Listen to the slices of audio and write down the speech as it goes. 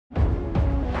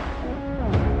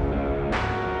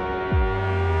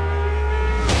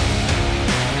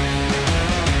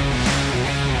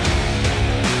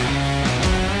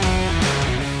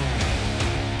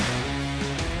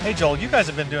Hey Joel, you guys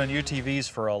have been doing UTVs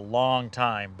for a long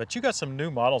time, but you got some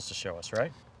new models to show us,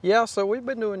 right? Yeah, so we've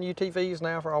been doing UTVs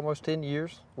now for almost 10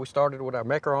 years. We started with our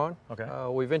Macaron. Okay.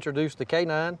 We've introduced the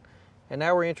K9, and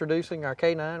now we're introducing our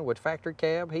K9 with factory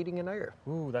cab, heating and air.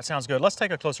 Ooh, that sounds good. Let's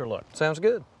take a closer look. Sounds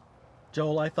good.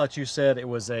 Joel, I thought you said it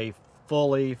was a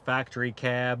fully factory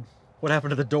cab. What happened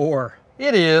to the door?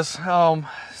 It is.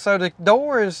 So the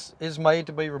door is made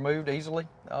to be removed easily.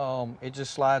 It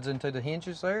just slides into the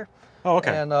hinges there. Oh,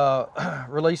 okay. And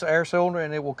release the air cylinder,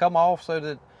 and it will come off so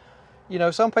that, you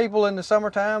know, some people in the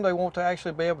summertime, they want to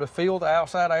actually be able to feel the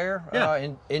outside air,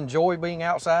 and enjoy being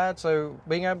outside. So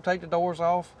being able to take the doors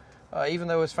off, even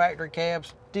though it's factory cab,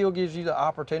 still gives you the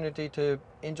opportunity to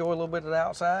enjoy a little bit of the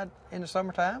outside in the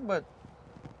summertime, but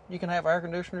you can have air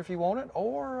conditioner if you want it,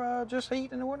 or just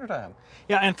heat in the wintertime.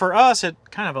 Yeah, and for us, it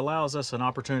kind of allows us an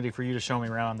opportunity for you to show me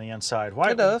around on the inside.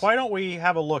 It does. Why don't we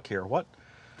have a look here?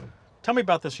 Tell me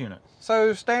about this unit.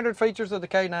 So standard features of the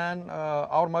K9,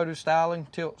 automotive styling,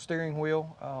 tilt steering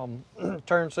wheel,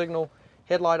 turn signal,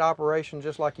 headlight operation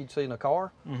just like you'd see in a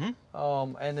car.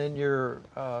 Mm-hmm. And then your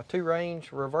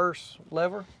two-range reverse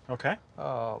lever. Okay.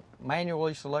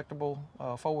 Manually selectable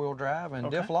four-wheel drive and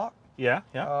diff lock. Yeah,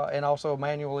 yeah. And also a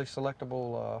manually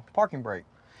selectable parking brake.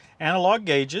 Analog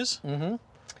gauges. Mm-hmm.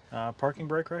 Parking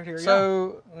brake right here.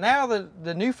 So now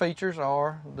the new features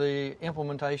are the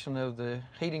implementation of the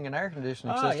heating and air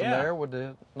conditioning system there with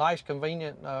the nice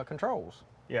convenient controls.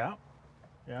 Yeah,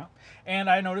 yeah. And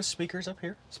I noticed speakers up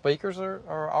here. Speakers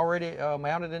are already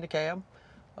mounted in the cab.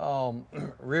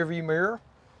 Rear view mirror.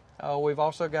 We've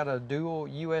also got a dual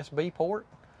USB port.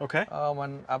 Okay.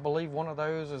 And I believe one of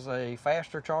those is a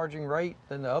faster charging rate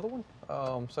than the other one,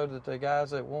 so that the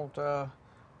guys that want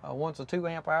one's a 2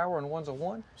 amp hour and one's a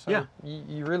 1. So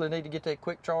you really need to get that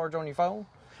quick charge on your phone.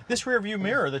 This rear view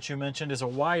mirror that you mentioned is a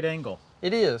wide angle.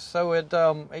 It is. So it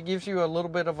gives you a little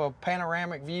bit of a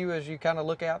panoramic view as you kind of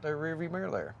look out the rear view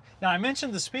mirror there. Now I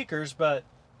mentioned the speakers, but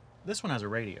this one has a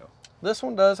radio. This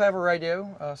one does have a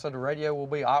radio, so the radio will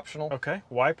be optional. Okay.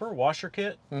 Wiper, washer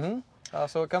kit. Mm-hmm.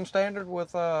 So it comes standard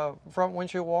with front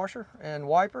windshield washer and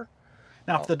wiper.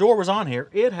 Now, if the door was on here,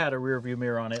 it had a rear view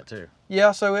mirror on it too.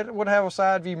 Yeah, so it would have a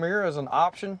side view mirror as an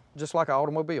option, just like an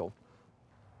automobile.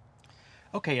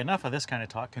 Okay, enough of this kind of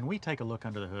talk. Can we take a look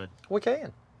under the hood? We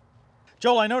can.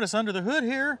 Joel, I noticed under the hood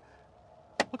here,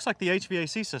 looks like the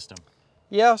HVAC system.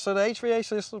 Yeah, so the HVAC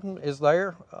system is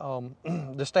there.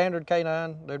 The standard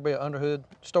K9, there'd be an underhood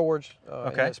storage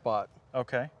in that spot.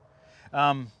 Okay.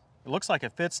 It looks like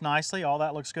it fits nicely. All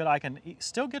that looks good. I can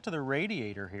still get to the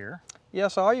radiator here. Yeah,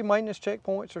 so all your maintenance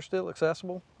checkpoints are still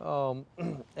accessible.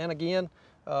 And again,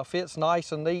 fits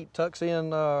nice and neat, tucks in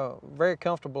very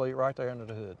comfortably right there under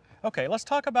the hood. Okay, let's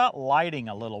talk about lighting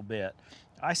a little bit.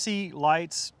 I see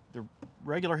lights, the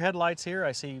regular headlights here.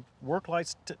 I see work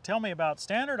lights. Tell me about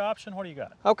standard option. What do you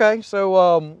got? Okay,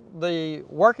 so the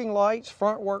working lights,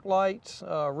 front work lights,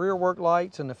 rear work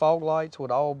lights, and the fog lights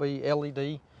would all be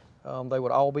LED. They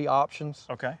would all be options.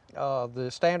 Okay. The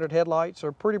standard headlights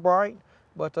are pretty bright,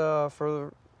 but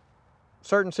for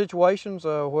certain situations,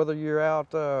 whether you're out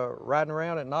riding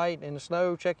around at night in the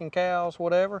snow, checking cows,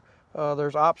 whatever,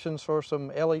 there's options for some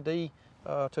LED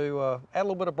to add a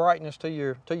little bit of brightness to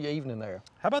your evening there.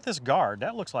 How about this guard?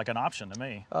 That looks like an option to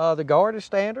me. The guard is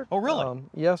standard. Oh, really?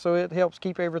 Yeah, so it helps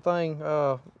keep everything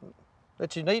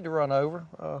that you need to run over,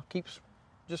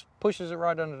 just pushes it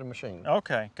right under the machine.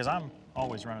 Okay, because I'm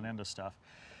always running into stuff.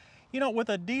 You know, with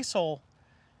a diesel,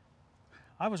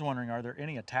 I was wondering, are there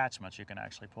any attachments you can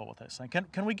actually pull with this thing?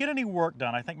 Can we get any work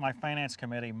done? I think my finance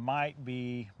committee might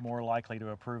be more likely to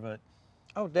approve it.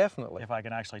 Oh, definitely. If I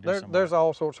can actually do some work. There's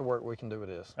all sorts of work we can do with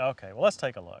this. Okay, well, let's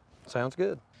take a look. Sounds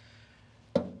good.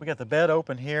 We got the bed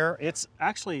open here. It's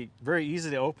actually very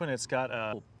easy to open. It's got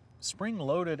a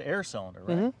spring-loaded air cylinder,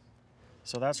 right? Mm-hmm.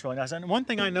 So that's really nice. And one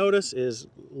thing I notice is,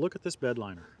 look at this bed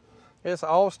liner. It's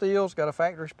all steel. It's got a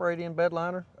factory sprayed in bed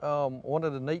liner. One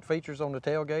of the neat features on the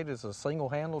tailgate is a single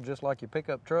handle, just like your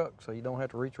pickup truck, so you don't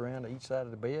have to reach around to each side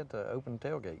of the bed to open the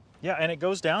tailgate. Yeah, and it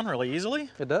goes down really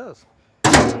easily. It does.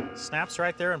 Snaps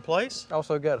right there in place.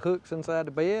 Also got hooks inside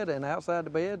the bed and outside the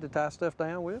bed to tie stuff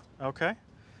down with. Okay.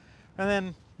 And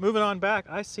then moving on back,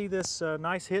 I see this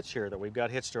nice hitch here that we've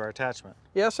got hitched to our attachment.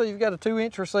 Yeah, so you've got a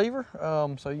 2-inch receiver,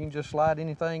 so you can just slide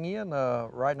anything in.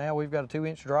 Right now we've got a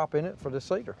 2-inch drop in it for the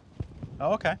seater.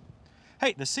 Oh, okay.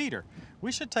 Hey, the seater.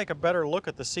 We should take a better look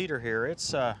at the seater here.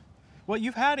 It's, well,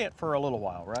 you've had it for a little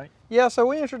while, right? Yeah, so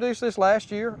we introduced this last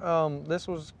year. This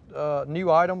was a new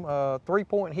item,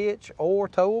 3-point hitch or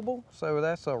towable, so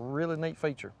that's a really neat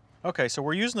feature. Okay, so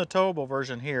we're using the towable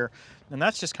version here, and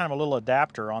that's just kind of a little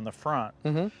adapter on the front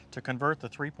to convert the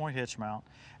 3-point hitch mount.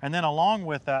 And then along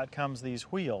with that comes these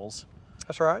wheels.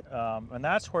 That's right. And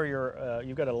that's where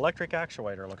you've got an electric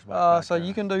actuator, looks like. So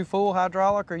you can do full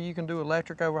hydraulic or you can do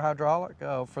electric over hydraulic.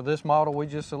 For this model, we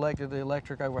just selected the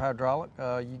electric over hydraulic.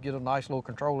 You get a nice little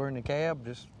controller in the cab,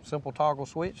 just simple toggle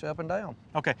switch up and down.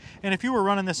 Okay, and if you were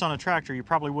running this on a tractor, you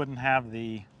probably wouldn't have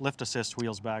the lift assist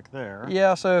wheels back there.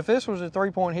 Yeah, so if this was a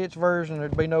 3-point hitch version,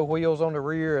 there'd be no wheels on the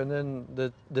rear, and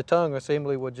then the tongue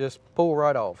assembly would just pull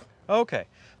right off. Okay,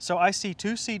 so I see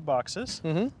 2 seed boxes.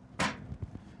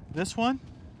 This one,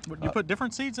 you put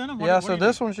different seeds in them? Yeah, so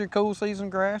this one's your cool season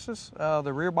grasses.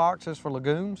 The rear box is for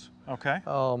legumes. Okay.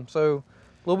 So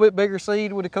a little bit bigger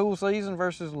seed with a cool season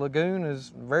versus lagoon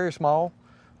is very small.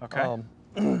 Okay.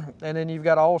 And then you've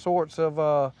got all sorts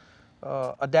of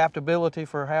adaptability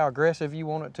for how aggressive you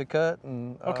want it to cut.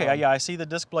 And okay, yeah, I see the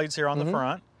disc blades here on the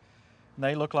front. And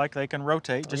they look like they can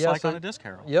rotate just like on a disc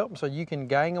harrow. Yep, so you can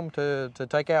gang them to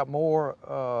take out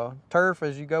more turf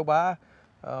as you go by.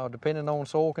 Depending on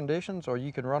soil conditions, or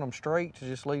you can run them straight to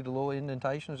just leave the little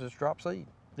indentations as drop seed.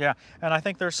 Yeah, and I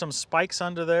think there's some spikes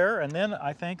under there, and then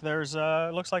I think there's,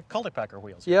 looks like cultipacker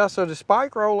wheels. Yeah, so the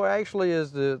spike roller actually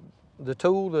is the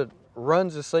tool that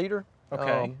runs the seeder.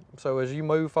 Okay. So as you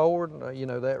move forward, you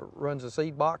know, that runs the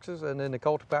seed boxes, and then the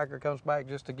cultipacker comes back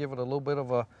just to give it a little bit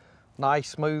of a nice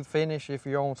smooth finish if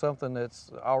you're on something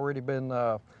that's already been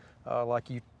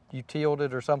like you tilled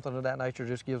it or something of that nature,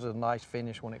 just gives it a nice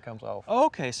finish when it comes off.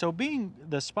 Okay, so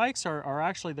the spikes are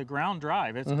actually the ground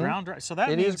drive. It's ground drive. So that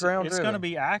means it's going to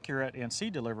be accurate in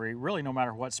seed delivery, really no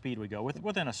matter what speed we go,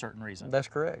 within a certain reason. That's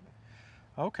correct.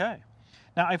 Okay.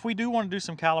 Now, if we do want to do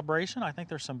some calibration, I think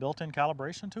there's some built-in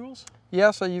calibration tools.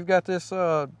 Yeah, so you've got this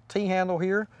T-handle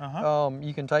here.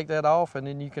 You can take that off, and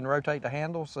then you can rotate the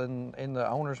handles, and in the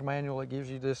owner's manual, it gives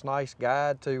you this nice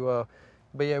guide to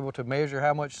be able to measure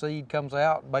how much seed comes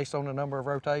out based on the number of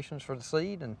rotations for the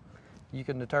seed, and you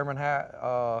can determine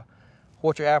how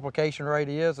what your application rate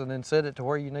is and then set it to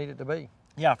where you need it to be.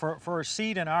 Yeah, for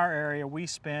seed in our area, we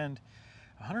spend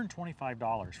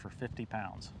 $125 for 50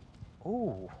 pounds.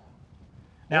 Ooh.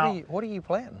 Now, what are you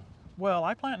planting? Well,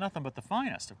 I plant nothing but the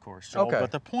finest, of course, Joel, okay.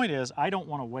 But the point is, I don't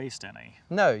want to waste any.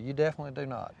 No, you definitely do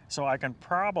not. So I can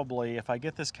probably, if I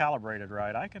get this calibrated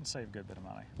right, I can save a good bit of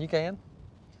money. You can.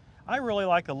 I really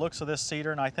like the looks of this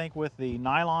seeder, and I think with the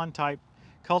nylon type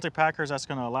cultipackers, that's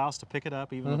going to allow us to pick it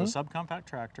up even with a subcompact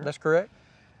tractor. That's correct.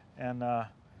 And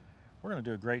we're going to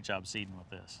do a great job seeding with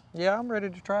this. Yeah, I'm ready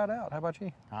to try it out. How about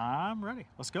you? I'm ready.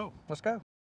 Let's go. Let's go.